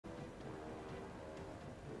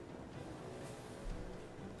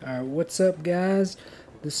Alright, what's up guys?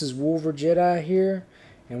 This is Wolverjedi here,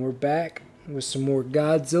 and we're back with some more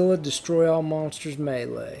Godzilla Destroy All Monsters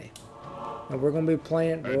Melee. And we're going to be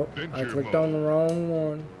playing... Oh, I clicked on the wrong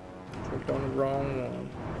one.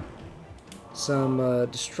 Some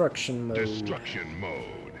destruction mode. Destruction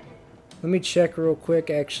mode. Let me check real quick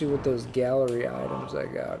actually what those gallery items I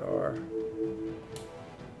got are.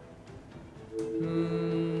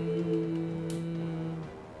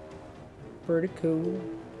 Pretty cool.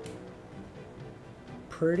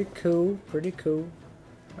 Pretty cool.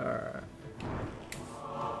 Alright.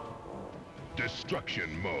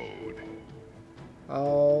 Destruction mode.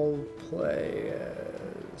 I'll play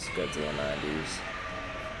as Godzilla 90s.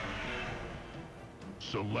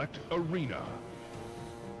 Select arena.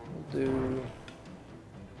 We'll do...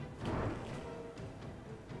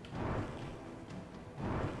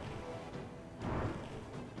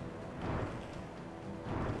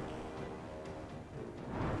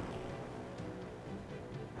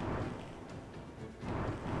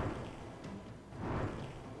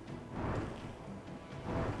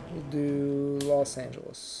 Los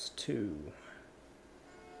Angeles 2.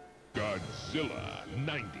 Godzilla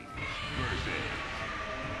 90s versus.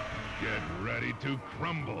 Get ready to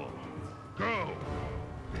crumble. Go!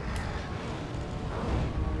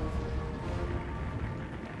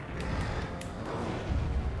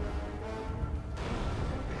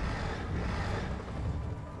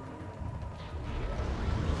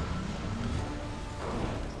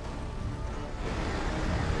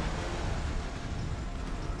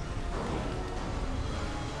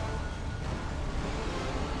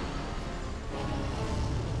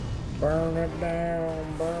 Burn it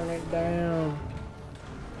down, burn it down.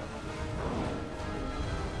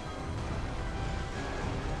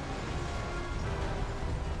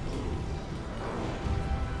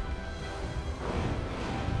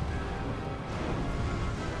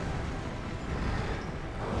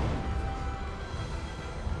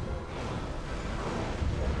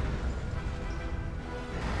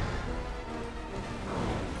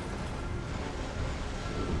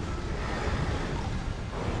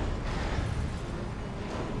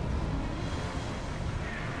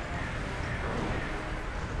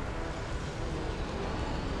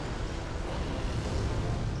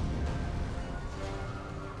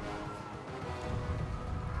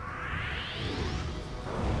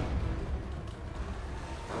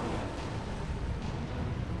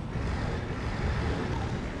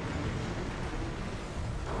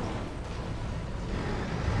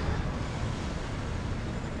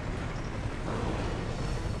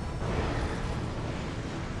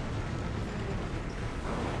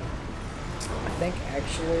 I think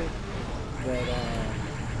actually that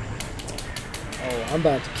oh, I'm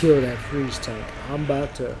about to kill that freeze tank. I'm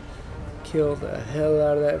about to kill the hell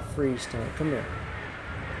out of that freeze tank. Come here.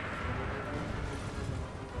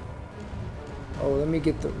 Oh, let me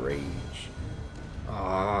get the rage.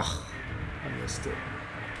 Ah, I missed it.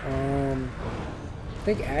 I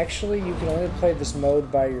think actually you can only play this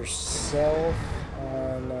mode by yourself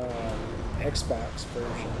on Xbox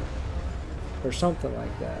version or something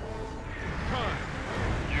like that.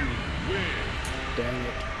 You win. Dang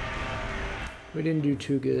it. We didn't do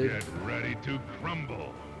too good. Get ready to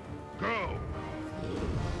crumble. Go!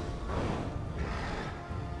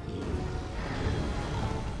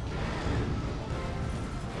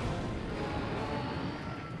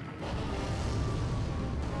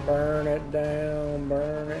 Burn it down,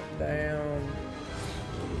 burn it down.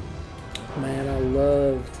 Man, I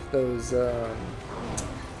loved those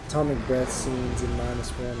atomic breath scenes in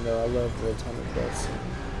 -1 though. I love the atomic breath scene.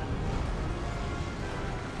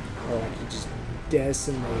 Or like he just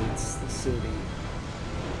decimates the city.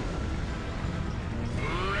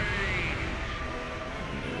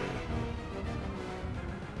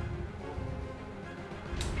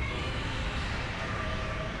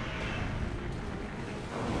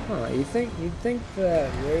 Huh, you'd think that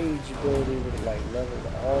rage ability would like level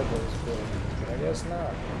all those buildings, but I guess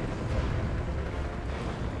not.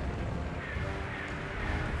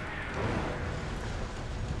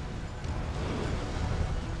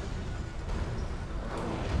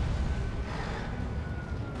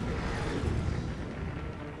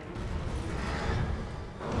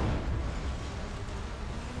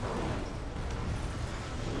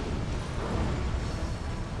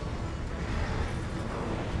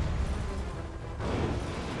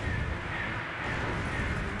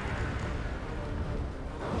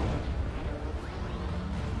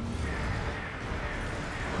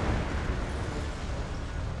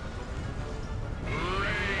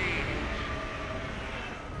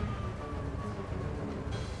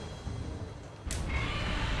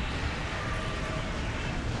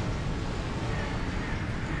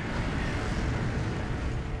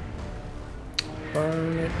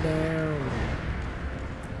 it down.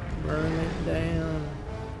 Burn it down.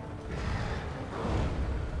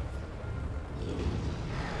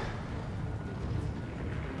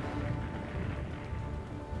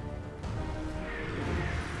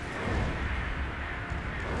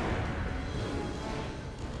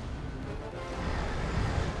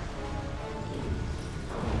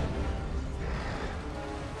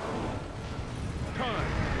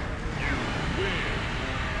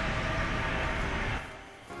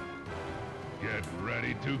 Get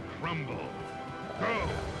ready to crumble. Go!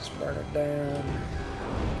 Let's burn it down.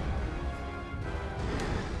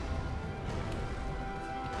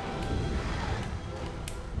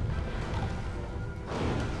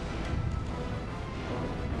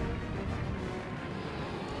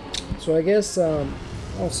 So I guess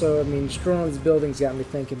also, I mean, destroying these buildings got me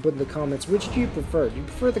thinking. Put in the comments, which do you prefer? Do you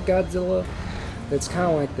prefer the Godzilla that's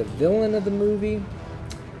kind of like the villain of the movie,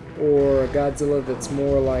 or a Godzilla that's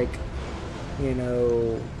more like, you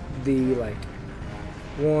know, the like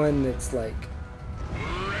one that's like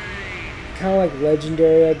kind of like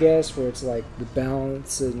legendary, I guess, where it's like the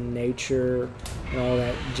balance in nature and all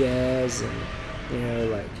that jazz, and you know,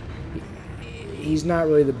 like he's not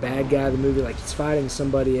really the bad guy of the movie. Like, he's fighting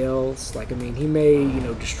somebody else. Like, I mean, he may, you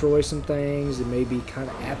know, destroy some things and may be kind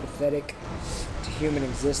of apathetic to human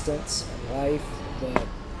existence and life, but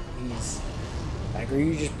he's like, or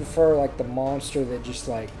you just prefer like the monster that just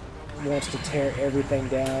like wants to tear everything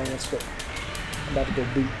down. I'm about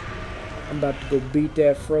to go beat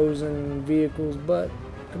that frozen vehicle's butt.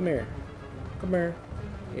 Come here. Come here.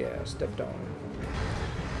 Yeah, I stepped on him.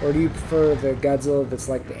 Or do you prefer the Godzilla that's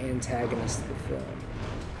like the antagonist of the film?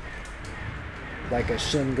 Like a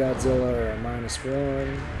Shin Godzilla or a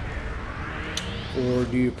 -1? Or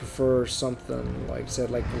do you prefer something, like I said,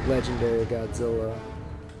 like the legendary Godzilla?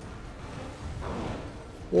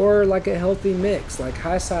 Or like a healthy mix? Like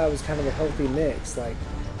Heisei was kind of a healthy mix. Like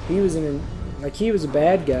he was a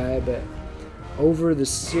bad guy, but over the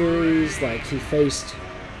series, like he faced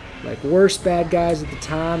like worse bad guys at the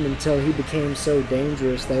time until he became so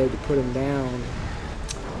dangerous they had to put him down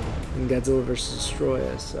in Godzilla vs.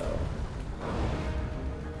 Destroyer. So,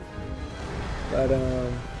 but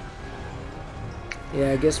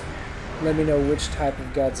yeah, I guess let me know which type of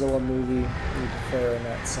Godzilla movie you prefer in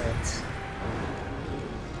that sense.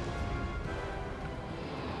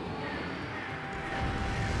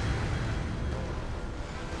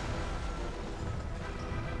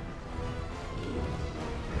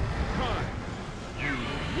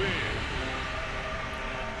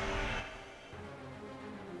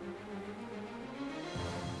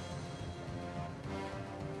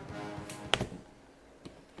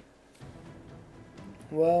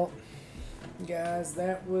 Well, guys,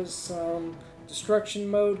 that was some destruction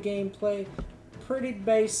mode gameplay. Pretty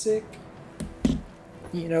basic,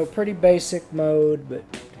 you know, pretty basic mode, but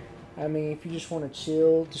I mean, if you just want to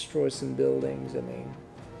chill, destroy some buildings, I mean,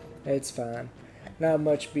 it's fine. Not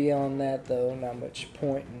much beyond that, though. Not much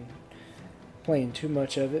point in playing too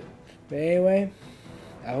much of it. But anyway,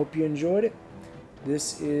 I hope you enjoyed it.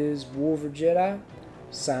 This is Wolverjedi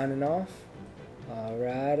signing off.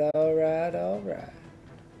 Alright, alright, alright.